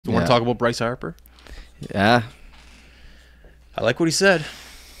talk about Bryce Harper? Yeah. I like what he said.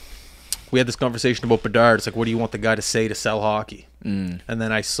 We had this conversation about Bedard. It's like, what do you want the guy to say to sell hockey? And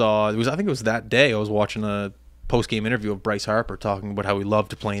then I saw, I think it was that day, I was watching a post-game interview of Bryce Harper talking about how he loved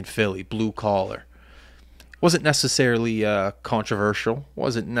to play in Philly, blue collar. Wasn't necessarily controversial.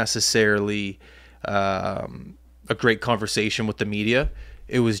 Wasn't necessarily a great conversation with the media.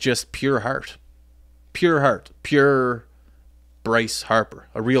 It was just pure heart. Pure Bryce Harper.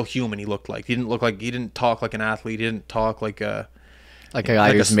 A real human he looked like. He didn't talk like an athlete. He didn't talk like a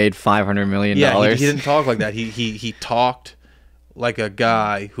guy who's made $500 million. Yeah, he didn't talk like that. He talked like a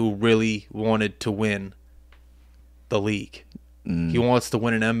guy who really wanted to win the league. He wants to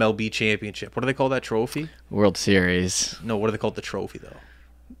win an MLB championship. What do they call that trophy? World Series. No, what do they call the trophy though?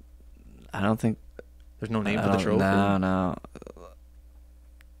 I don't think there's no name for the trophy.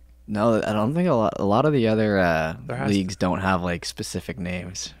 No, I don't think a lot of the other leagues don't have like specific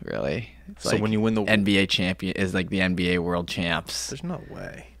names, really. It's so like when you win the NBA champion is like the NBA World Champs. There's no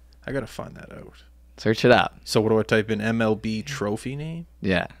way. I gotta find that out. Search it up. So what do I type in? MLB trophy name?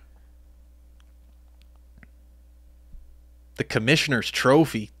 Yeah. The Commissioner's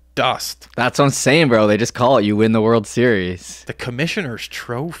Trophy. Dust. That's what I'm saying, bro. They just call it you win the World Series. The Commissioner's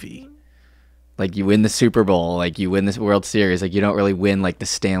Trophy. Like you win the Super Bowl, like you win this World Series, like you don't really win like the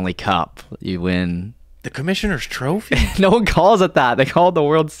Stanley Cup. You win the Commissioner's Trophy. No one calls it that. They call it the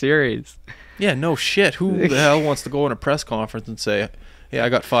World Series. Yeah, no shit. Who the hell wants to go in a press conference and say, "Yeah, I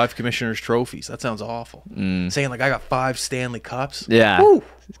got 5 Commissioner's Trophies"? That sounds awful. Saying like I got 5 Stanley Cups. Yeah. Woo.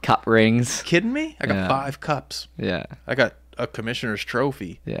 Cup rings. Kidding me? I got 5 cups. Yeah. I got a Commissioner's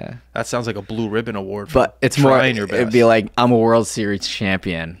Trophy. Yeah. That sounds like a blue ribbon award. But it's more. It'd be like I'm a World Series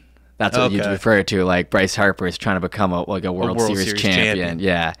champion. That's what you'd refer to. Like Bryce Harper is trying to become a World Series champion.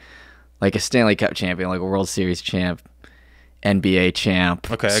 Yeah, like a Stanley Cup champion, like a World Series champ, NBA champ,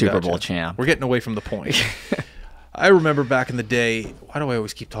 Super Bowl champ. We're getting away from the point. I remember back in the day. Why do I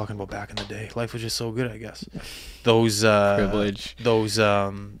always keep talking about back in the day? Life was just so good, I guess. Those privilege. Those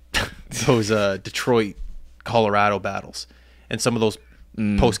Detroit, Colorado battles, and some of those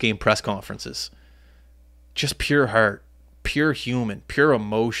post-game press conferences. Just pure heart. Pure human, pure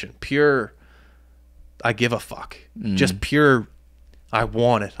emotion, pure I give a fuck. Just pure I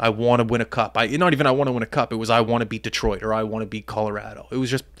want it. I want to win a cup. Not even I want to win a cup. It was I want to beat Detroit or I want to beat Colorado. It was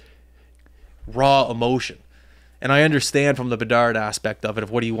just raw emotion. And I understand from the Bedard aspect of it,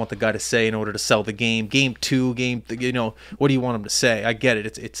 of what do you want the guy to say in order to sell the game? Game 2, what do you want him to say? I get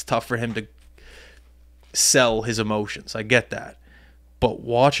it. It's tough for him to sell his emotions. I get that. But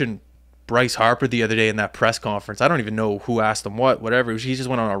watching Bryce Harper the other day in that press conference, I don't even know who asked him whatever. He just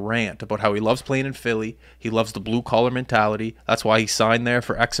went on a rant about how he loves playing in Philly. He loves the blue collar mentality. That's why he signed there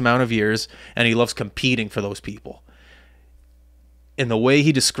for X amount of years, and he loves competing for those people. In the way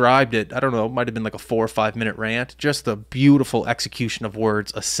he described it, I don't know, it might have been like a 4 or 5 minute rant. Just a beautiful execution of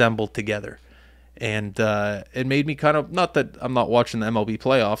words assembled together. And it made me kind of, not that I'm not watching the MLB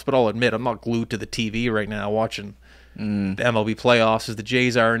playoffs, but I'll admit I'm not glued to the TV right now watching the MLB playoffs. As the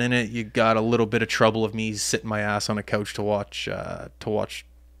Jays aren't in it, you got a little bit of trouble of me sitting my ass on a couch to watch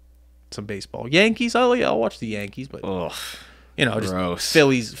some baseball. Yankees, I'll watch the Yankees, but just gross.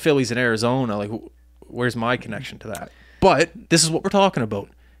 Phillies in Arizona. Like, where's my connection to that? But this is what we're talking about.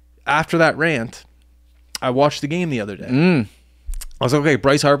 After that rant, I watched the game the other day. I was like, okay,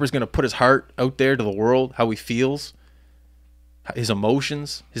 Bryce Harper's going to put his heart out there to the world, how he feels, his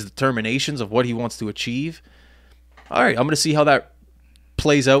emotions, his determinations of what he wants to achieve. All right, I'm going to see how that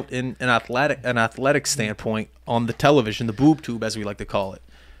plays out in an athletic standpoint on the television, the boob tube, as we like to call it.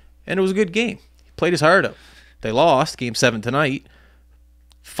 And it was a good game. He played his heart out. They lost Game 7 tonight.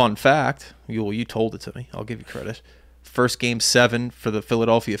 Fun fact, you told it to me. I'll give you credit. First Game 7 for the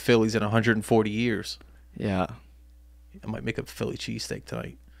Philadelphia Phillies in 140 years. Yeah. I might make a Philly cheesesteak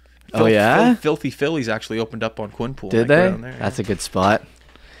tonight. Filthy Phillies actually opened up on Quinpool. Did they? That's a good spot.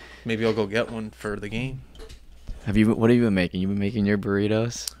 Maybe I'll go get one for the game. What have you been making? You been making your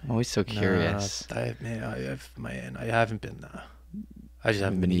burritos? I'm always so curious. I haven't been. I just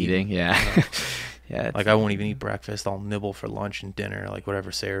haven't been eating. Yeah. Yeah. Like I won't even eat breakfast. I'll nibble for lunch and dinner, like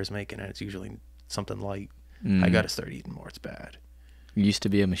whatever Sarah's making, and it's usually something light. I got to start eating more. It's bad. You used to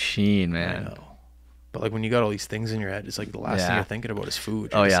be a machine, man. I know. But like when you got all these things in your head, it's like the last thing you're thinking about is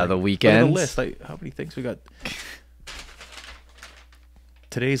food. You're like, the weekends. Look at the list. Like, how many things we got?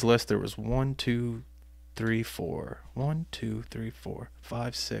 Today's list, there was 1, 2, 3, 4. 1, 2, 3, 4,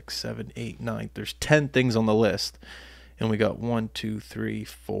 5, 6, 7, 8, 9. There's 10 things on the list. And we got 1, 2, 3,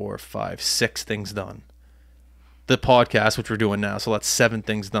 4, 5, 6 things done. The podcast, which we're doing now, so that's 7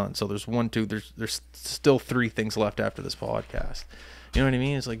 things done. So there's 1, 2, there's still 3 things left after this podcast. You know what I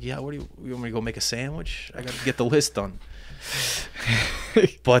mean? It's like, yeah, what do you want me to go make a sandwich? I got to get the list done.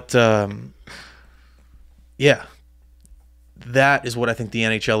 But yeah, that is what I think the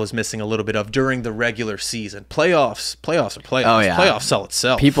NHL is missing a little bit of during the regular season. Playoffs are playoffs. Oh, yeah. Playoffs sell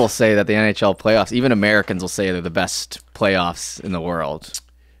itself. People say that the NHL playoffs, even Americans will say they're the best playoffs in the world,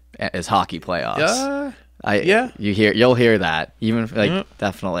 is hockey playoffs. Yeah. You'll hear that. Even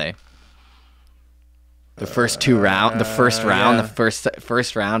definitely. The first two round, the first round, yeah. the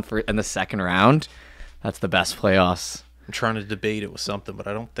first round and the second round, that's the best playoffs. I'm trying to debate it with something, but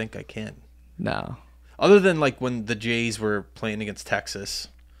I don't think I can. No. Other than like when the Jays were playing against Texas,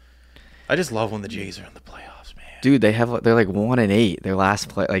 I just love when the Jays are in the playoffs, man. Dude, they're like 1-8. Their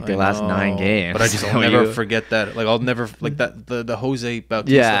last last 9 games. But I'll never forget that. Like I'll never like that the Jose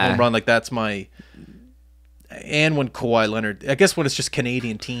Bautista home run. Like that's my. And when Kawhi Leonard, I guess when it's just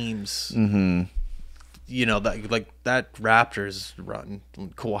Canadian teams, you know, that like that Raptors run when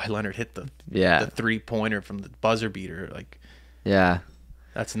Kawhi Leonard hit the 3-pointer from the buzzer beater, like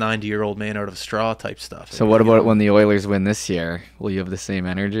that's 90-year-old man out of a straw type stuff. So what about when the Oilers win this year? Will you have the same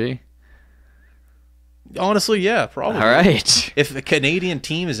energy? Honestly, yeah, probably. All right. If a Canadian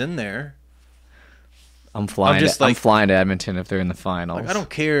team is in there, I'm flying to Edmonton if they're in the finals. Like, I don't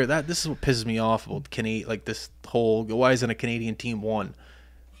care. This is what pisses me off about Canadian. Like this whole why isn't a Canadian team won?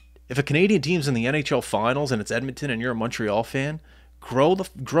 If a Canadian team's in the NHL finals and it's Edmonton and you're a Montreal fan,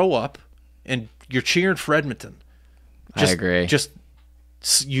 grow up and you're cheering for Edmonton. I agree. Just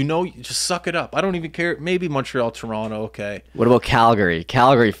suck it up. I don't even care. Maybe Montreal, Toronto, okay. What about Calgary?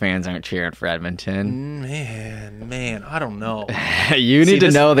 Calgary fans aren't cheering for Edmonton. Man, I don't know. You need to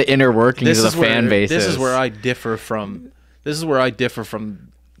know the inner workings of the fan bases. This is where I differ from. This is where I differ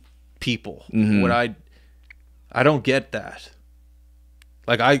from people. What I don't get that.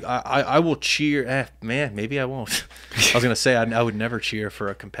 Like I will cheer. Man, maybe I won't. I was gonna say I would never cheer for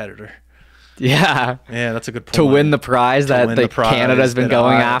a competitor. Yeah, that's a good point. To win the prize Canada's been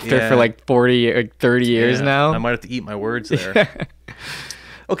going after for like 40 or 30 years now. I might have to eat my words there.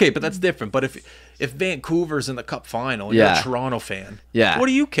 Okay, but that's different. But if Vancouver's in the Cup final, and you're a Toronto fan. What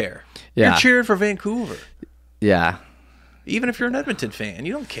do you care? You're cheering for Vancouver. Yeah. Even if you're an Edmonton fan,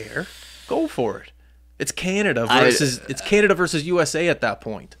 you don't care. Go for it. It's Canada versus USA at that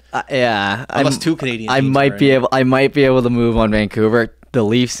point. Unless two Canadian teams I might be able to move on Vancouver. The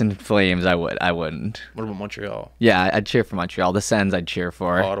Leafs and Flames, I wouldn't. What about Montreal? Yeah, I'd cheer for Montreal. The Sens, I'd cheer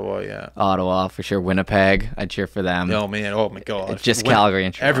for. Ottawa, for sure. Winnipeg, I'd cheer for them. Oh man, oh my God. It's just Calgary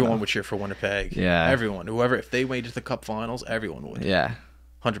and Toronto. Everyone would cheer for Winnipeg. Yeah. Everyone, if they made it to the Cup Finals, everyone would. Yeah.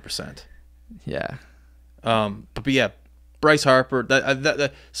 100%. Yeah. But yeah, Bryce Harper.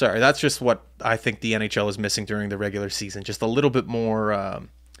 That's just what I think the NHL is missing during the regular season. Just a little bit more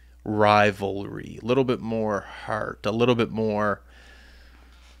rivalry, a little bit more heart, a little bit more.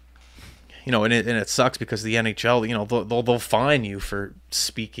 You know, and it sucks because the NHL, you know, they'll fine you for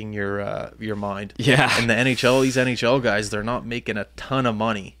speaking your mind. Yeah. And the NHL, these NHL guys, they're not making a ton of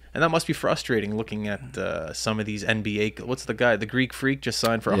money, and that must be frustrating. Looking at some of these NBA, what's the guy, the Greek Freak, just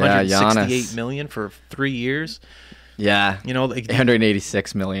signed for $168 million for 3 years. Yeah. You know, like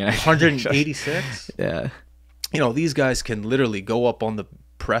 186 million. 186. Yeah. You know, these guys can literally go up on the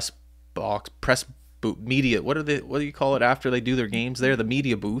press media, what do you call it after they do their games there? The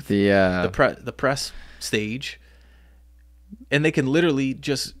media booth, the press stage, and they can literally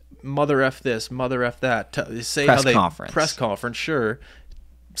just mother F this, mother F that, press conference, sure,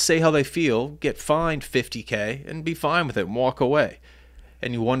 say how they feel, get fined $50K, and be fine with it and walk away.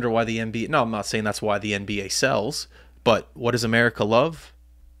 And you wonder why the NBA. No, I'm not saying that's why the NBA sells, but what does America love?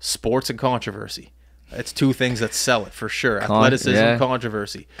 Sports and controversy. It's two things that sell it for sure. Athleticism,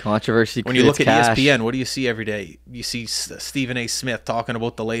 controversy. When you look at cash. ESPN, what do you see every day? You see Stephen A. Smith talking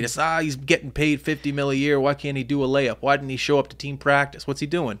about the latest. He's getting paid $50 million a year. Why can't he do a layup? Why didn't he show up to team practice? What's he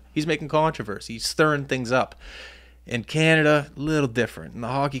doing? He's making controversy. He's stirring things up. In Canada, a little different. In the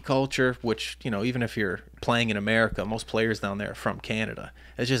hockey culture, which, you know, even if you're playing in America, most players down there are from Canada.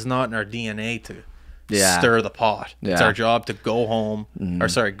 It's just not in our DNA to stir the pot. It's our job to go home,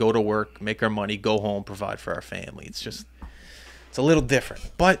 go to work, make our money, go home, provide for our family. It's a little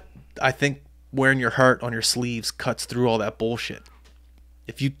different. But I think wearing your heart on your sleeves cuts through all that bullshit.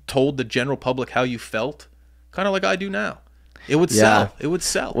 If you told the general public how you felt, kind of like I do now, It would sell. It would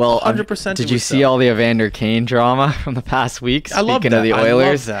sell. Well, 100%. Did you see all the Evander Kane drama from the past week? I love that. Of the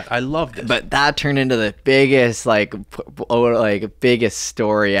Oilers, I loved it. But that turned into the biggest biggest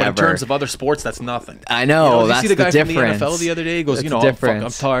story ever. In terms of other sports, that's nothing. I know. That's the difference. You see the guy from the NFL the other day? He goes,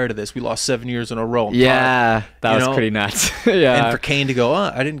 I'm tired of this. We lost 7 years in a row. That was pretty nuts. Yeah. And for Kane to go,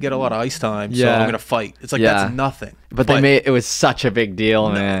 I didn't get a lot of ice time, so I'm gonna fight. It's like that's nothing. But it was such a big deal,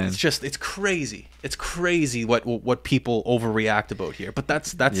 man. It's crazy. It's crazy what people overreact about here. But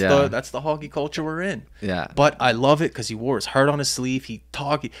that's the hockey culture we're in. Yeah. But I love it because he wore his heart on his sleeve. He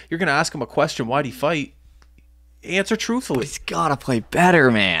talked. You're gonna ask him a question. Why'd he fight? Answer truthfully. But he's gotta play better,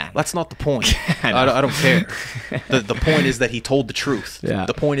 man. That's not the point. I don't care. The point is that he told the truth. Yeah.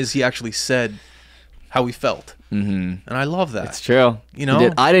 The point is he actually said how he felt. Mm-hmm. And I love that. It's true.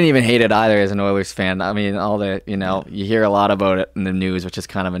 I didn't even hate it either as an Oilers fan. I mean, you hear a lot about it in the news, which is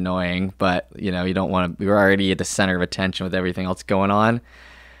kind of annoying, but you don't want to, you're already at the center of attention with everything else going on.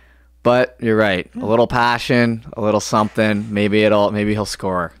 But you're right. A little passion, a little something. Maybe he'll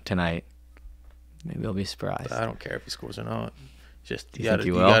score tonight. Maybe he'll be surprised. I don't care if he scores or not. Just you think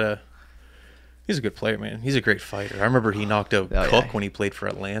he will? He's a good player, man. He's a great fighter. I remember he knocked out Cook when he played for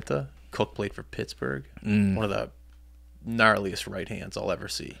Atlanta. Cook played for Pittsburgh. One of the gnarliest right hands I'll ever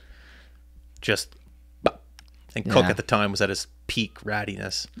see. And Cook at the time was at his peak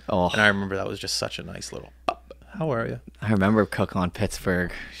rattiness. And I remember that was just such a nice little. How are you? I remember Cook on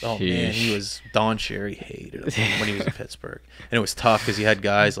Pittsburgh. Oh man, Don Cherry hated him when he was in Pittsburgh, and it was tough because you had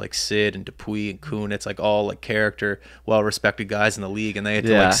guys like Sid and Dupuis and Kunitz, like all like character, well-respected guys in the league, and they had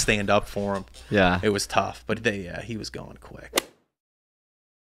to like stand up for him. Yeah, it was tough, but he was going quick.